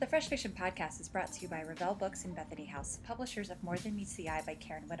Fresh Fiction Podcast is brought to you by Revell Books and Bethany House, publishers of More Than Meets the Eye by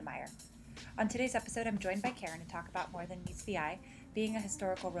Karen Witemeyer. On today's episode, I'm joined by Karen to talk about More Than Meets the Eye, being a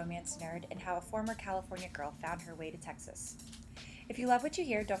historical romance nerd, and how a former California girl found her way to Texas. If you love what you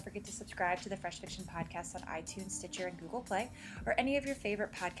hear, don't forget to subscribe to the Fresh Fiction Podcast on iTunes, Stitcher, and Google Play, or any of your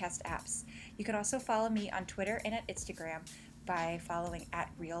favorite podcast apps. You can also follow me on Twitter and at Instagram by following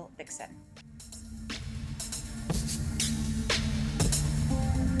 @RealVixen.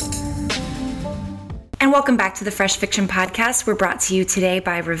 And welcome back to the Fresh Fiction Podcast. We're brought to you today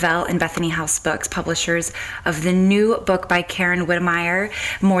by Revell and Bethany House Books, publishers of the new book by Karen Witemeyer,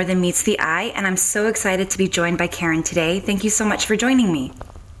 More Than Meets the Eye. And I'm so excited to be joined by Karen today. Thank you so much for joining me.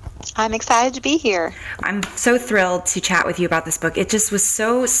 I'm excited to be here. I'm so thrilled to chat with you about this book. It just was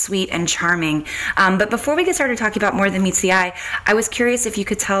so sweet and charming. But before we get started talking about More Than Meets the Eye, I was curious if you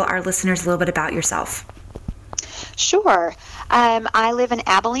could tell our listeners a little bit about yourself. Sure. I live in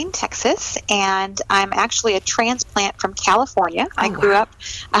Abilene, Texas, and I'm actually a transplant from California. I grew up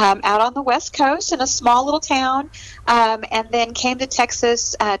out on the West Coast in a small little town, and then came to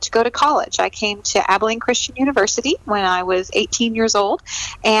Texas to go to college. I came to Abilene Christian University when I was 18 years old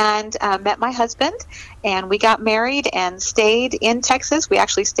and met my husband, and we got married and stayed in Texas. We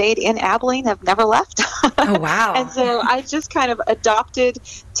actually stayed in Abilene, have never left. Oh, wow. And so I just kind of adopted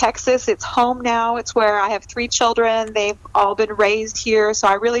Texas. It's home now. It's where I have 3 children. They've all been raised here. So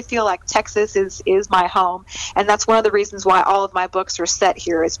I really feel like Texas is my home. And that's one of the reasons why all of my books are set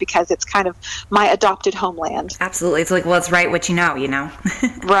here, is because it's kind of my adopted homeland. Absolutely. It's like, well, it's right what you know, you know?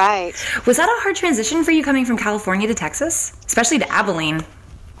 Right. Was that a hard transition for you coming from California to Texas, especially to Abilene?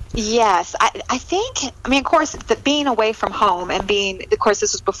 Yes, I think, of course, being away from home and of course,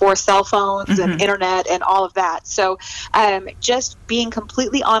 this was before cell phones and internet and all of that. So just being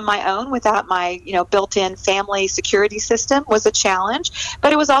completely on my own without my, built-in family security system was a challenge.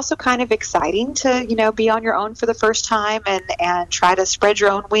 But it was also kind of exciting to, be on your own for the first time and try to spread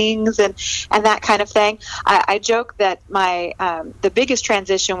your own wings and that kind of thing. I joke that the biggest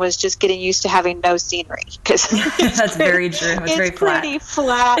transition was just getting used to having no scenery. That's very true. It's very flat. Pretty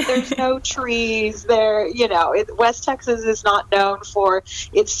flat. There's no trees there. West Texas is not known for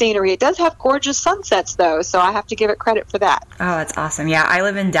its scenery. It does have gorgeous sunsets, though, so I have to give it credit for that. Oh, that's awesome. Yeah, I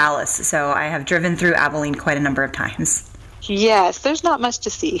live in Dallas, so I have driven through Abilene quite a number of times. Yes, there's not much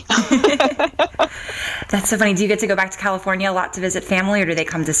to see. That's so funny. Do you get to go back to California a lot to visit family, or do they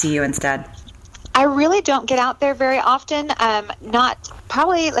come to see you instead? I really don't get out there very often.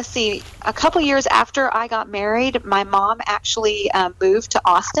 A couple years after I got married, my mom actually moved to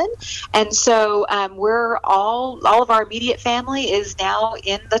Austin. And so we're all of our immediate family is now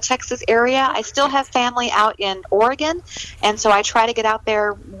in the Texas area. I still have family out in Oregon. And so I try to get out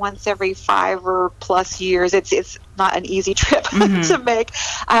there once every 5 or plus years. It's not an easy trip to make.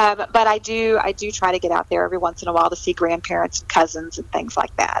 But I do try to get out there every once in a while to see grandparents and cousins and things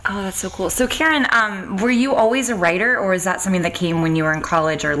like that. Oh, that's so cool. So Karen, were you always a writer, or is that something that came when you were in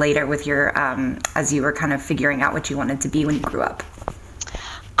college or later with your, as you were kind of figuring out what you wanted to be when you grew up?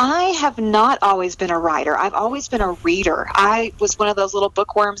 I have not always been a writer. I've always been a reader. I was one of those little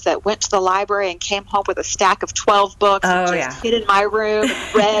bookworms that went to the library and came home with a stack of 12 books and just hid in my room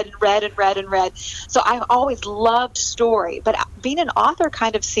and read and read and read and read. So I've always loved story. But being an author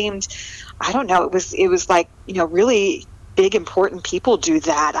kind of seemed, I don't know, it was like, really big, important people do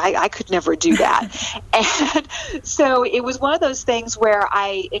that. I could never do that. And so it was one of those things where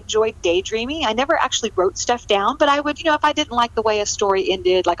I enjoyed daydreaming. I never actually wrote stuff down, but I would, if I didn't like the way a story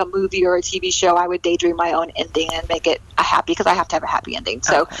ended, like a movie or a TV show, I would daydream my own ending and make it a happy, because I have to have a happy ending.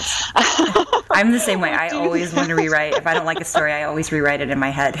 So I'm the same way. I always want to rewrite. If I don't like a story, I always rewrite it in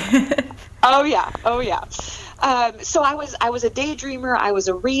my head. Oh yeah. So I was a daydreamer. I was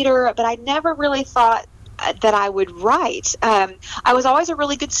a reader, but I never really thought that I would write. I was always a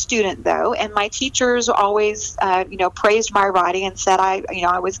really good student, though, and my teachers always, praised my writing and said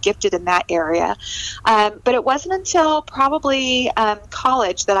I was gifted in that area. But it wasn't until probably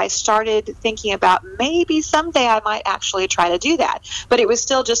college that I started thinking about maybe someday I might actually try to do that. But it was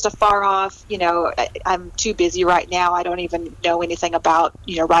still just a far off. I'm too busy right now. I don't even know anything about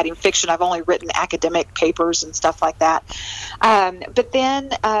writing fiction. I've only written academic papers and stuff like that. But then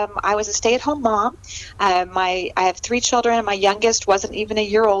I was a stay-at-home mom. I have 3 children, and my youngest wasn't even a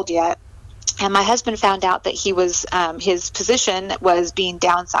year old yet. And my husband found out that he was his position was being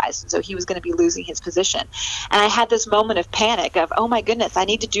downsized, and so he was going to be losing his position. And I had this moment of panic of, oh my goodness, I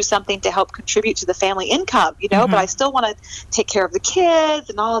need to do something to help contribute to the family income, but I still want to take care of the kids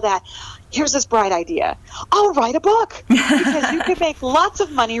and all of that. Here's this bright idea. I'll write a book, because you can make lots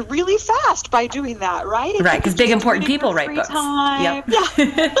of money really fast by doing that, right? Right, because big, important people write books. Yep.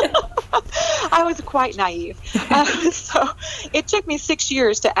 Yeah. I was quite naive. So it took me 6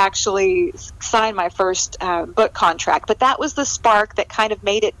 years to actually sign my first book contract. But that was the spark that kind of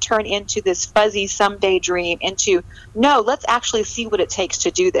made it turn into this fuzzy someday dream into, no, let's actually see what it takes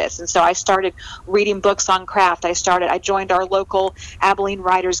to do this. And so I started reading books on craft. I joined our local Abilene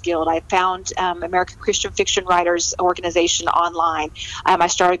Writers Guild. I found American Christian Fiction Writers Organization online. I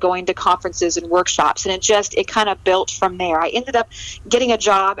started going to conferences and workshops, and it kind of built from there. I ended up getting a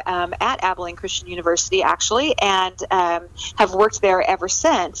job at Abilene Christian University, actually, and have worked there ever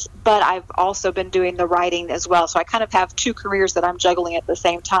since. But I've also been doing the writing as well. So I kind of have two careers that I'm juggling at the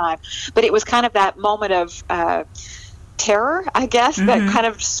same time. But it was kind of that moment of terror, I guess, that kind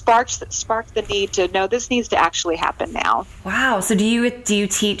of sparked the need to know this needs to actually happen now. Wow. So do you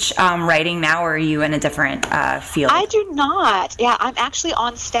teach writing now, or are you in a different field? I do not. Yeah, I'm actually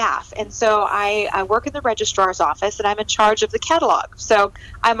on staff, and so I work in the registrar's office, and I'm in charge of the catalog. So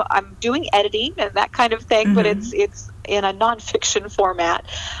I'm doing editing and that kind of thing, but it's in a nonfiction format.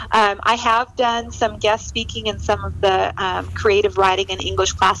 I have done some guest speaking in some of the creative writing and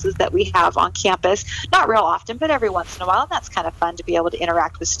English classes that we have on campus. Not real often, but every once in a while. And that's kind of fun to be able to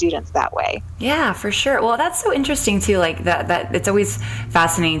interact with students that way. Yeah, for sure. Well, that's so interesting too. Like that it's always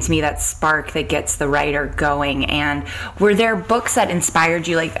fascinating to me, that spark that gets the writer going. And were there books that inspired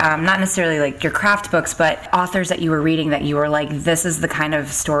you, like not necessarily like your craft books, but authors that you were reading that you were like, this is the kind of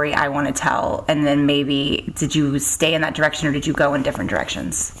story I want to tell? And then maybe did you stay in that direction, or did you go in different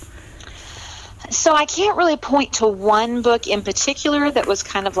directions? So I can't really point to one book in particular that was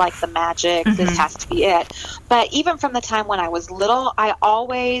kind of like the magic, this has to be it. But even from the time when I was little, I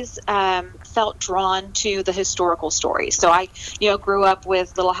always felt drawn to the historical stories. So I, grew up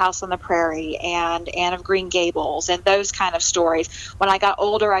with Little House on the Prairie and Anne of Green Gables and those kind of stories. When I got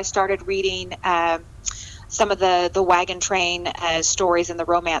older, I started reading some of the wagon train stories in the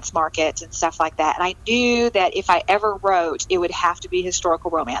romance market and stuff like that. And I knew that if I ever wrote, it would have to be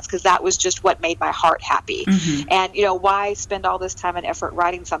historical romance, because that was just what made my heart happy. And, why spend all this time and effort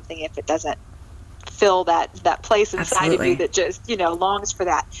writing something if it doesn't fill that place inside of you that just, longs for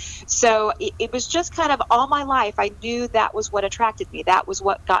that. So it was just kind of all my life. I knew that was what attracted me. That was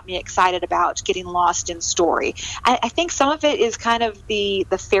what got me excited about getting lost in story. I think some of it is kind of the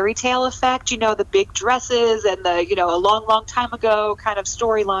fairy tale effect, the big dresses and the, a long, long time ago kind of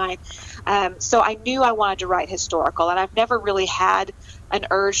storyline. So I knew I wanted to write historical, and I've never really had an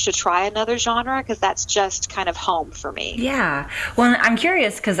urge to try another genre, because that's just kind of home for me. Yeah. Well, I'm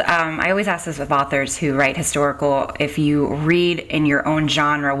curious because I always ask this with authors who write historical, if you read in your own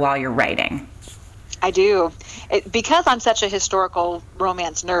genre while you're writing. I do. Because I'm such a historical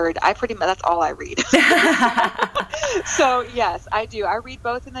romance nerd, that's all I read. So yes, I do. I read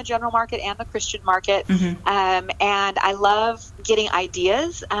both in the general market and the Christian market. And I love getting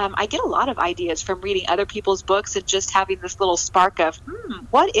ideas. I get a lot of ideas from reading other people's books and just having this little spark of,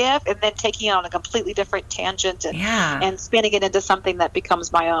 what if, and then taking it on a completely different tangent and spinning it into something that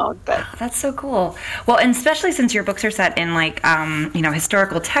becomes my own. But that's so cool. Well, and especially since your books are set in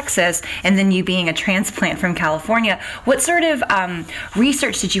historical Texas, and then you being a transplant from California, what sort of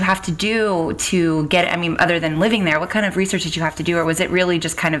research did you have to do to get, other than living there, what kind of research did you have to do? Or was it really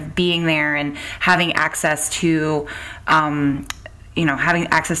just kind of being there and having access to,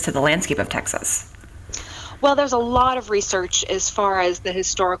 the landscape of Texas? Well, there's a lot of research as far as the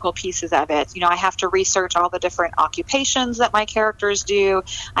historical pieces of it. I have to research all the different occupations that my characters do.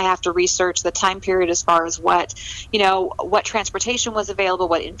 I have to research the time period as far as what transportation was available,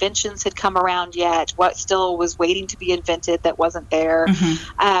 what inventions had come around yet, what still was waiting to be invented that wasn't there.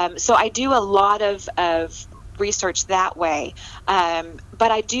 So I do a lot of research that way. But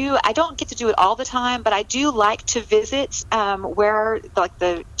I don't get to do it all the time, but I do like to visit where, like,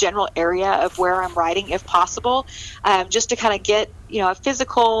 the general area of where I'm writing, if possible, just to kind of get, a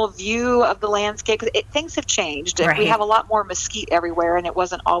physical view of the landscape. Things have changed. Right. We have a lot more mesquite everywhere, and it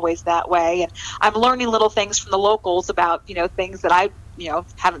wasn't always that way. And I'm learning little things from the locals about, things that I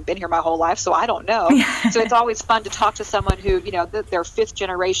haven't been here my whole life, so I don't know. So it's always fun to talk to someone who, they're fifth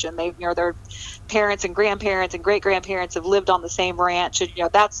generation. Their parents and grandparents and great grandparents have lived on the same ranch, and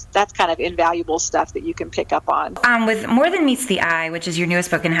that's kind of invaluable stuff that you can pick up on. With More Than Meets the Eye, which is your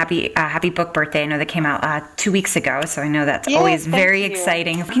newest book, and happy book birthday. I know that came out 2 weeks ago, so I know that's always very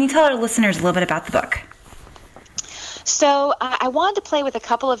exciting. Can you tell our listeners a little bit about the book? So I wanted to play with a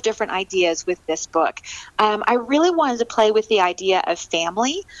couple of different ideas with this book. I really wanted to play with the idea of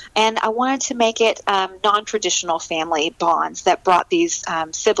family, and I wanted to make it non-traditional family bonds that brought these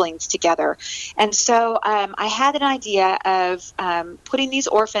siblings together. And so I had an idea of putting these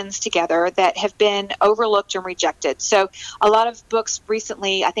orphans together that have been overlooked and rejected. So a lot of books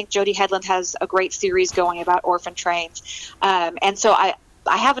recently, I think Jody Headland has a great series going about orphan trains. And so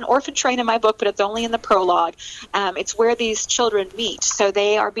I have an orphan train in my book, but it's only in the prologue. It's where these children meet. So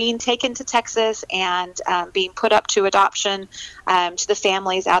they are being taken to Texas and being put up to adoption to the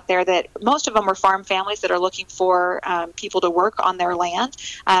families out there that most of them are farm families that are looking for people to work on their land,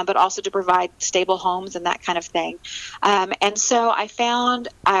 but also to provide stable homes and that kind of thing. And so I found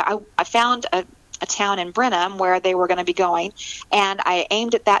a town in Brenham where they were going to be going, and I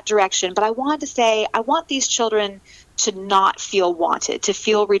aimed at that direction. But I wanted to say, I want these children to not feel wanted, to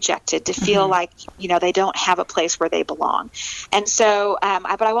feel rejected, to feel like, they don't have a place where they belong. And so,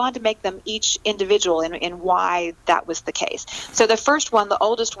 but I wanted to make them each individual in why that was the case. So the first one, the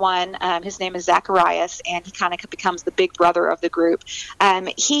oldest one, his name is Zacharias, and he kind of becomes the big brother of the group.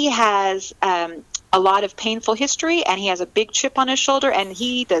 He has a lot of painful history, and he has a big chip on his shoulder, and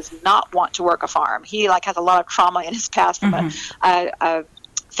he does not want to work a farm. He has a lot of trauma in his past from a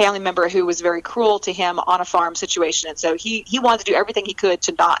family member who was very cruel to him on a farm situation. And so he wanted to do everything he could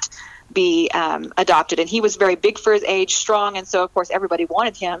to not be adopted. And he was very big for his age, strong. And so, of course, everybody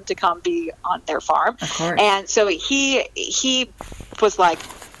wanted him to come be on their farm. Of course. And so he was like,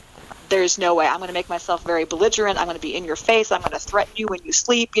 there's no way. I'm going to make myself very belligerent. I'm going to be in your face. I'm going to threaten you when you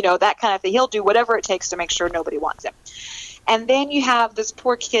sleep, that kind of thing. He'll do whatever it takes to make sure nobody wants him. And then you have this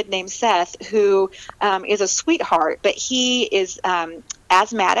poor kid named Seth, who is a sweetheart, but he is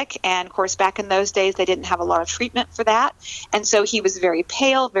asthmatic. And, of course, back in those days, they didn't have a lot of treatment for that. And so he was very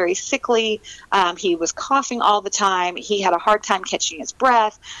pale, very sickly. He was coughing all the time. He had a hard time catching his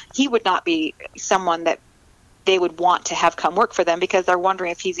breath. He would not be someone that they would want to have come work for them because they're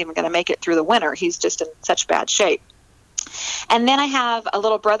wondering if he's even going to make it through the winter. He's just in such bad shape. And then I have a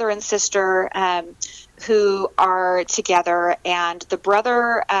little brother and sister who are together, and the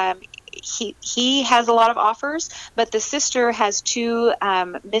brother, he has a lot of offers, but the sister has two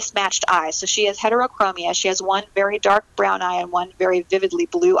mismatched eyes. So she has heterochromia. She has one very dark brown eye and one very vividly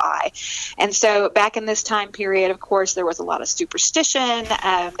blue eye. And so back in this time period, of course, there was a lot of superstition.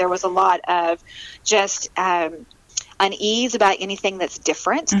 There was a lot of just unease about anything that's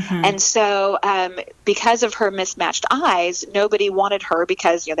different. And so because of her mismatched eyes, nobody wanted her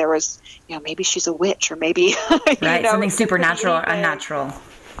because there was maybe she's a witch, or maybe something supernatural or unnatural.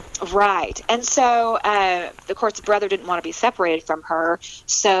 Right. And so of course the brother didn't want to be separated from her,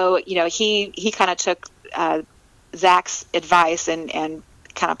 so he kind of took Zach's advice and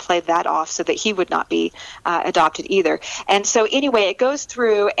kind of played that off so that he would not be adopted either. And so anyway, it goes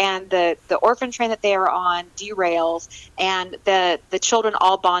through, and the orphan train that they are on derails, and the children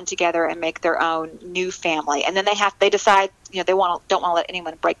all bond together and make their own new family. And then they decide they don't want to let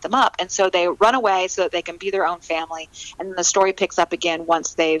anyone break them up, and so they run away so that they can be their own family. And then the story picks up again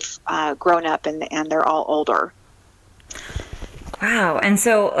once they've grown up and they're all older. Wow. And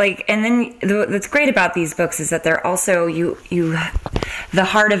so, and then what's great about these books is that they're also, the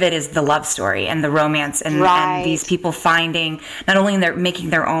heart of it is the love story and the romance and these people finding, not only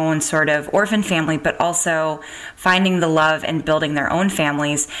making their own sort of orphan family, but also finding the love and building their own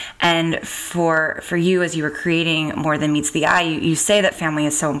families. And for you, as you were creating More Than Meets the Eye, you say that family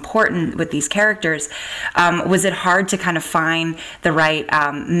is so important with these characters. Was it hard to kind of find the right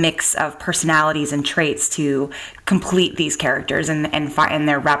mix of personalities and traits to complete these characters and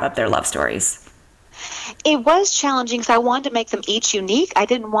wrap up their love stories? It was challenging because I wanted to make them each unique. I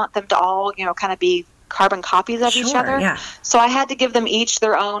didn't want them to all, kind of be carbon copies of each other. Yeah. So I had to give them each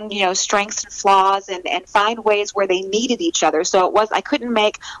their own, strengths and flaws and find ways where they needed each other. So I couldn't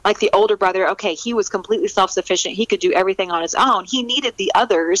make like the older brother, okay, he was completely self-sufficient. He could do everything on his own. He needed the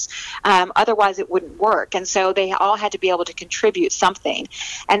others. Otherwise it wouldn't work. And so they all had to be able to contribute something.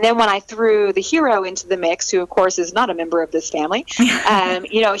 And then when I threw the hero into the mix, who of course is not a member of this family,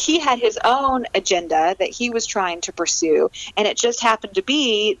 he had his own agenda that he was trying to pursue. And it just happened to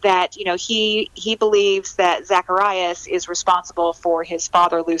be that, he believed believes that Zacharias is responsible for his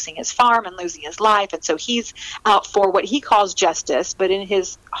father losing his farm and losing his life, and so he's out for what he calls justice, but in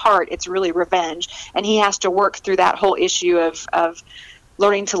his heart it's really revenge, and he has to work through that whole issue of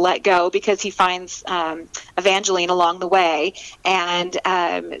learning to let go, because he finds Evangeline along the way, and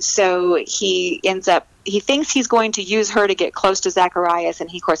so he thinks he's going to use her to get close to Zacharias, and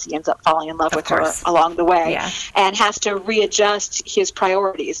of course he ends up falling in love with her along the way, and has to readjust his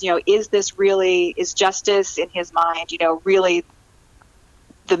priorities. Is justice in his mind, really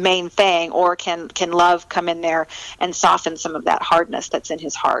the main thing, or can love come in there and soften some of that hardness that's in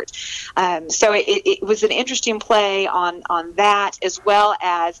his heart? So it was an interesting play on that, as well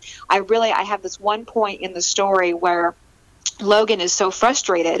as I have this one point in the story where Logan is so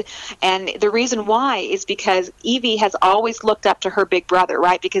frustrated, and the reason why is because Evie has always looked up to her big brother,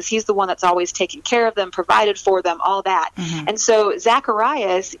 right? Because he's the one that's always taken care of them, provided for them, all that. Mm-hmm. And so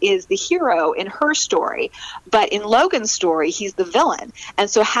Zacharias is the hero in her story, but in Logan's story, he's the villain. And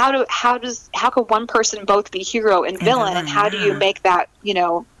so how could one person both be hero and villain, and how do you make that,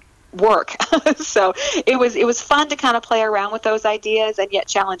 work? So it was fun to kind of play around with those ideas, and yet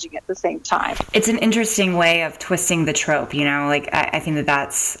challenging at the same time. It's an interesting way of twisting the trope, I think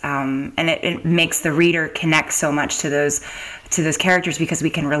that's and it makes the reader connect so much to those characters, because we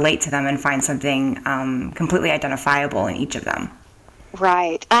can relate to them and find something completely identifiable in each of them.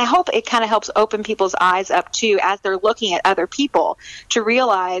 Right. I hope it kind of helps open people's eyes up, too, as they're looking at other people, to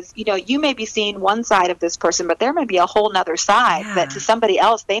realize, you may be seeing one side of this person, but there may be a whole nother side that to somebody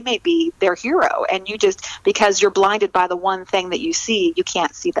else, they may be their hero. And you just, because you're blinded by the one thing that you see, you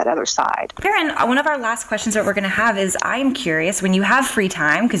can't see that other side. Karen, one of our last questions that we're going to have is, I'm curious, when you have free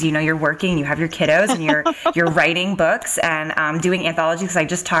time, because you're working, you have your kiddos, and you're writing books and doing anthologies, because I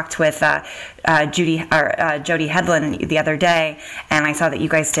just talked with Jody Hedlund the other day, and I saw that you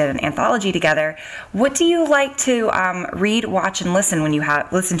guys did an anthology together. What do you like to read, watch, and listen when you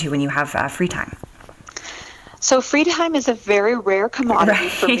have free time? So free time is a very rare commodity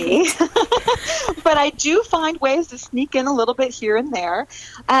for me, but I do find ways to sneak in a little bit here and there.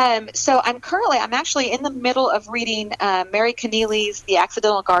 So I'm actually in the middle of reading Mary Keneally's The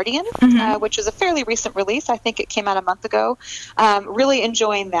Accidental Guardian, which is a fairly recent release. I think it came out a month ago. Really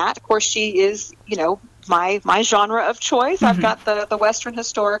enjoying that. Of course, she is, my genre of choice. I've got the Western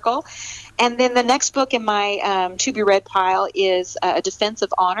historical. And then the next book in my to-be-read pile is A Defense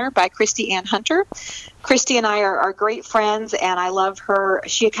of Honor by Christy Ann Hunter. Christy and I are great friends, and I love her.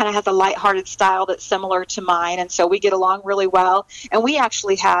 She kind of has a lighthearted style that's similar to mine, and so we get along really well. And we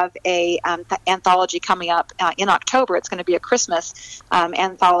actually have a anthology coming up in October. It's going to be a Christmas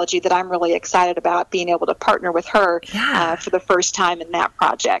anthology that I'm really excited about, being able to partner with her for the first time in that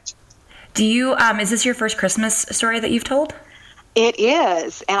project. Do you? Is this your first Christmas story that you've told? It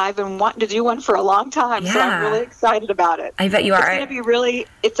is, and I've been wanting to do one for a long time, so I'm really excited about it. I bet you are. It's going to be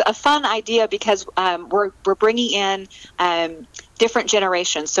it's a fun idea, because we're bringing in different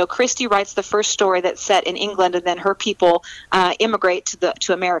generations. So Christy writes the first story that's set in England, and then her people immigrate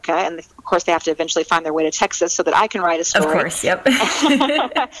to America, and of course they have to eventually find their way to Texas so that I can write a story. Of course, yep.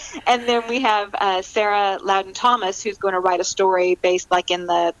 And then we have Sarah Loudon Thomas, who's going to write a story based in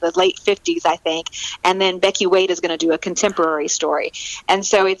the late 50s, I think, and then Becky Wade is going to do a contemporary story. And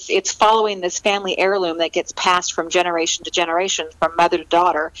so it's following this family heirloom that gets passed from generation to generation, from mother to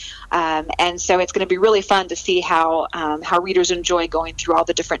daughter. And so it's going to be really fun to see how readers enjoy going through all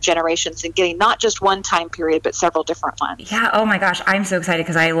the different generations and getting not just one time period, but several different ones. Yeah. Oh my gosh. I'm so excited,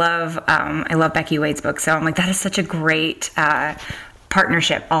 because I love Becky Wade's book. So I'm like, that is such a great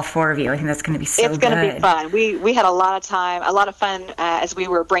partnership, all four of you. I think that's going to be so good. It's going to be fun. We had a lot of fun as we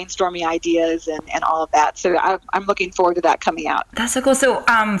were brainstorming ideas and all of that. So I'm looking forward to that coming out. That's so cool. So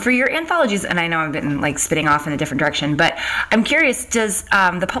for your anthologies, and I know I've been spitting off in a different direction, but I'm curious, does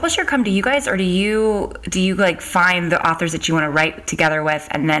the publisher come to you guys, or do you find the authors that you want to write together with,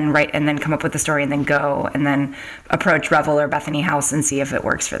 and then come up with the story, and then go and then approach Revel or Bethany House and see if it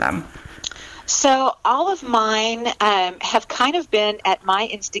works for them? So all of mine have kind of been at my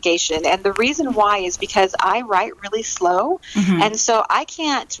instigation, and the reason why is because I write really slow, and so I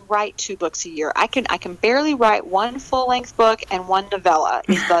can't write 2 books a year. I can barely write one full-length book, and one novella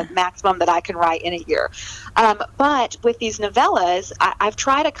is the maximum that I can write in a year. But with these novellas, I've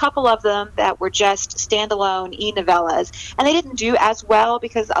tried a couple of them that were just standalone e-novellas, and they didn't do as well,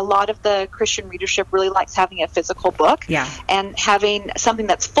 because a lot of the Christian readership really likes having a physical book, and having something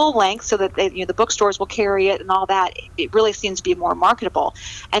that's full-length so that the bookstores will carry it and all that. It really seems to be more marketable.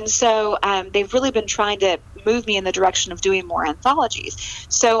 And so they've really been trying to moved me in the direction of doing more anthologies.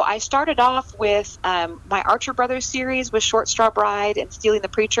 So I started off with my Archer Brothers series with Short Straw Bride and Stealing the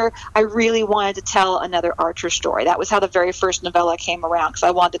Preacher. I really wanted to tell another Archer story. That was how the very first novella came around, because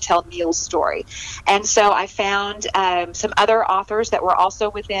I wanted to tell Neil's story. And so I found some other authors that were also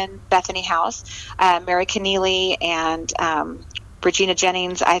within Bethany House, Mary Keneally and Regina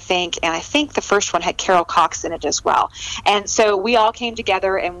Jennings, I think, and I think the first one had Carol Cox in it as well. And so we all came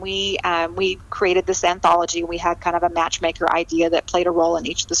together and we created this anthology. We had kind of a matchmaker idea that played a role in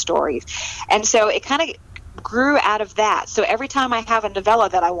each of the stories. And so it kind of grew out of that. So every time I have a novella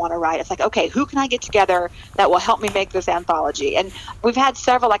that I want to write, it's like, okay, who can I get together that will help me make this anthology? And we've had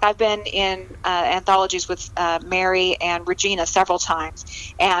several, like I've been in anthologies with Mary and Regina several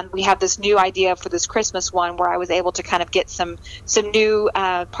times. And we have this new idea for this Christmas one where I was able to kind of get some new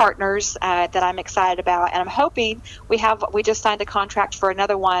partners that I'm excited about. And I'm hoping we just signed a contract for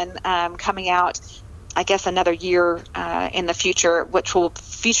another one coming out, I guess, another year in the future, which will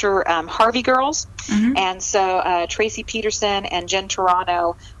feature Harvey Girls. Mm-hmm. And so Tracy Peterson and Jen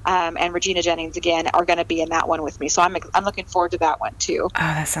Toronto and Regina Jennings again are going to be in that one with me. So I'm looking forward to that one too. Oh,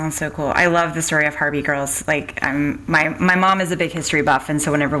 that sounds so cool. I love the story of Harvey Girls. Like my mom is a big history buff, and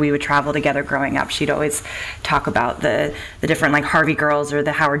so whenever we would travel together growing up, she'd always talk about the different like Harvey Girls or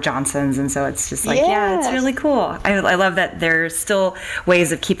the Howard Johnsons, and so it's just like, yes. Yeah, it's really cool. I love that there's still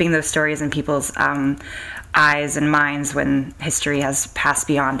ways of keeping those stories in people's eyes and minds when history has passed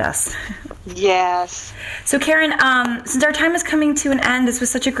beyond us. Yes. So Karen, since our time is coming to an end, this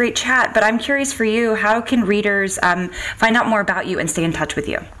was such a great chat, but I'm curious for you, how can readers find out more about you and stay in touch with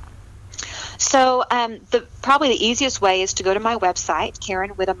you? So probably the easiest way is to go to my website,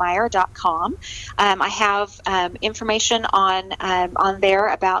 KarenWitemeyer.com. I have information on there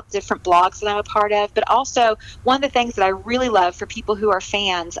about different blogs that I'm a part of, but also one of the things that I really love for people who are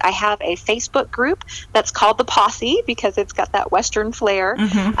fans, I have a Facebook group that's called The Posse because it's got that Western flair.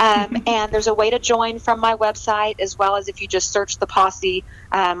 Mm-hmm. And there's a way to join from my website, as well as if you just search The Posse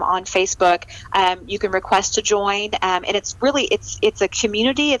on Facebook, you can request to join. And it's a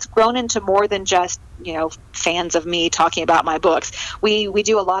community. It's grown into more than just, fans of me talking about my books. We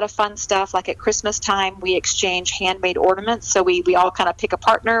do a lot of fun stuff. Like at Christmas time, we exchange handmade ornaments. So we all kind of pick a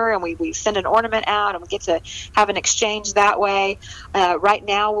partner and we send an ornament out and we get to have an exchange that way. Right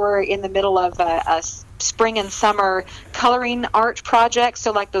now we're in the middle of a spring and summer coloring art projects.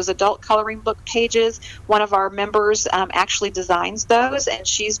 So like those adult coloring book pages, one of our members actually designs those, and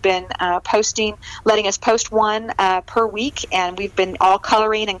she's been letting us post one per week, and we've been all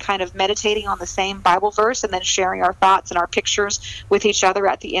coloring and kind of meditating on the same Bible verse and then sharing our thoughts and our pictures with each other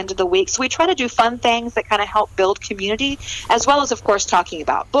at the end of the week. So we try to do fun things that kind of help build community, as well as, of course, talking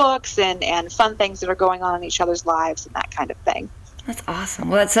about books and fun things that are going on in each other's lives and that kind of thing. That's awesome.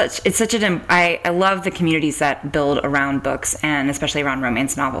 Well, I love the communities that build around books, and especially around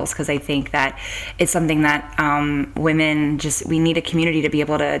romance novels, because I think that it's something that women we need a community to be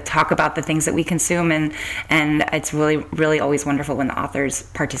able to talk about the things that we consume, and it's really, really always wonderful when the authors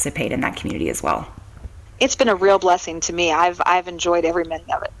participate in that community as well. It's been a real blessing to me. I've enjoyed every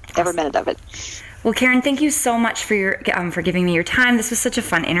minute of it. Awesome. Every minute of it. Well, Karen, thank you so much for giving me your time. This was such a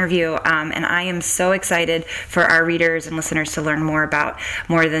fun interview, and I am so excited for our readers and listeners to learn more about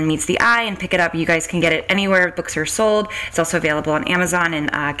More Than Meets the Eye and pick it up. You guys can get it anywhere books are sold. It's also available on Amazon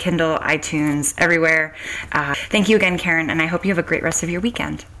and Kindle, iTunes, everywhere. Thank you again, Karen, and I hope you have a great rest of your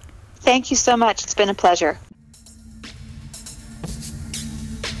weekend. Thank you so much. It's been a pleasure.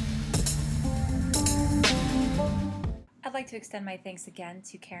 I'd like to extend my thanks again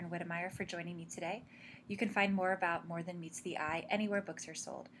to Karen Witemeyer for joining me today. You can find more about More Than Meets the Eye anywhere books are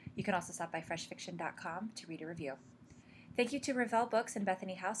sold. You can also stop by freshfiction.com to read a review. Thank you to Revell Books and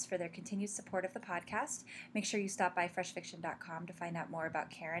Bethany House for their continued support of the podcast. Make sure you stop by freshfiction.com to find out more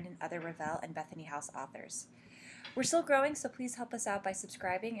about Karen and other Revell and Bethany House authors. We're still growing, so please help us out by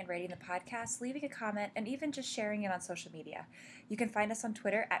subscribing and rating the podcast, leaving a comment, and even just sharing it on social media. You can find us on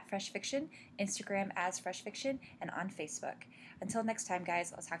Twitter at Fresh Fiction, Instagram as Fresh Fiction, and on Facebook. Until next time,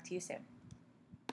 guys, I'll talk to you soon.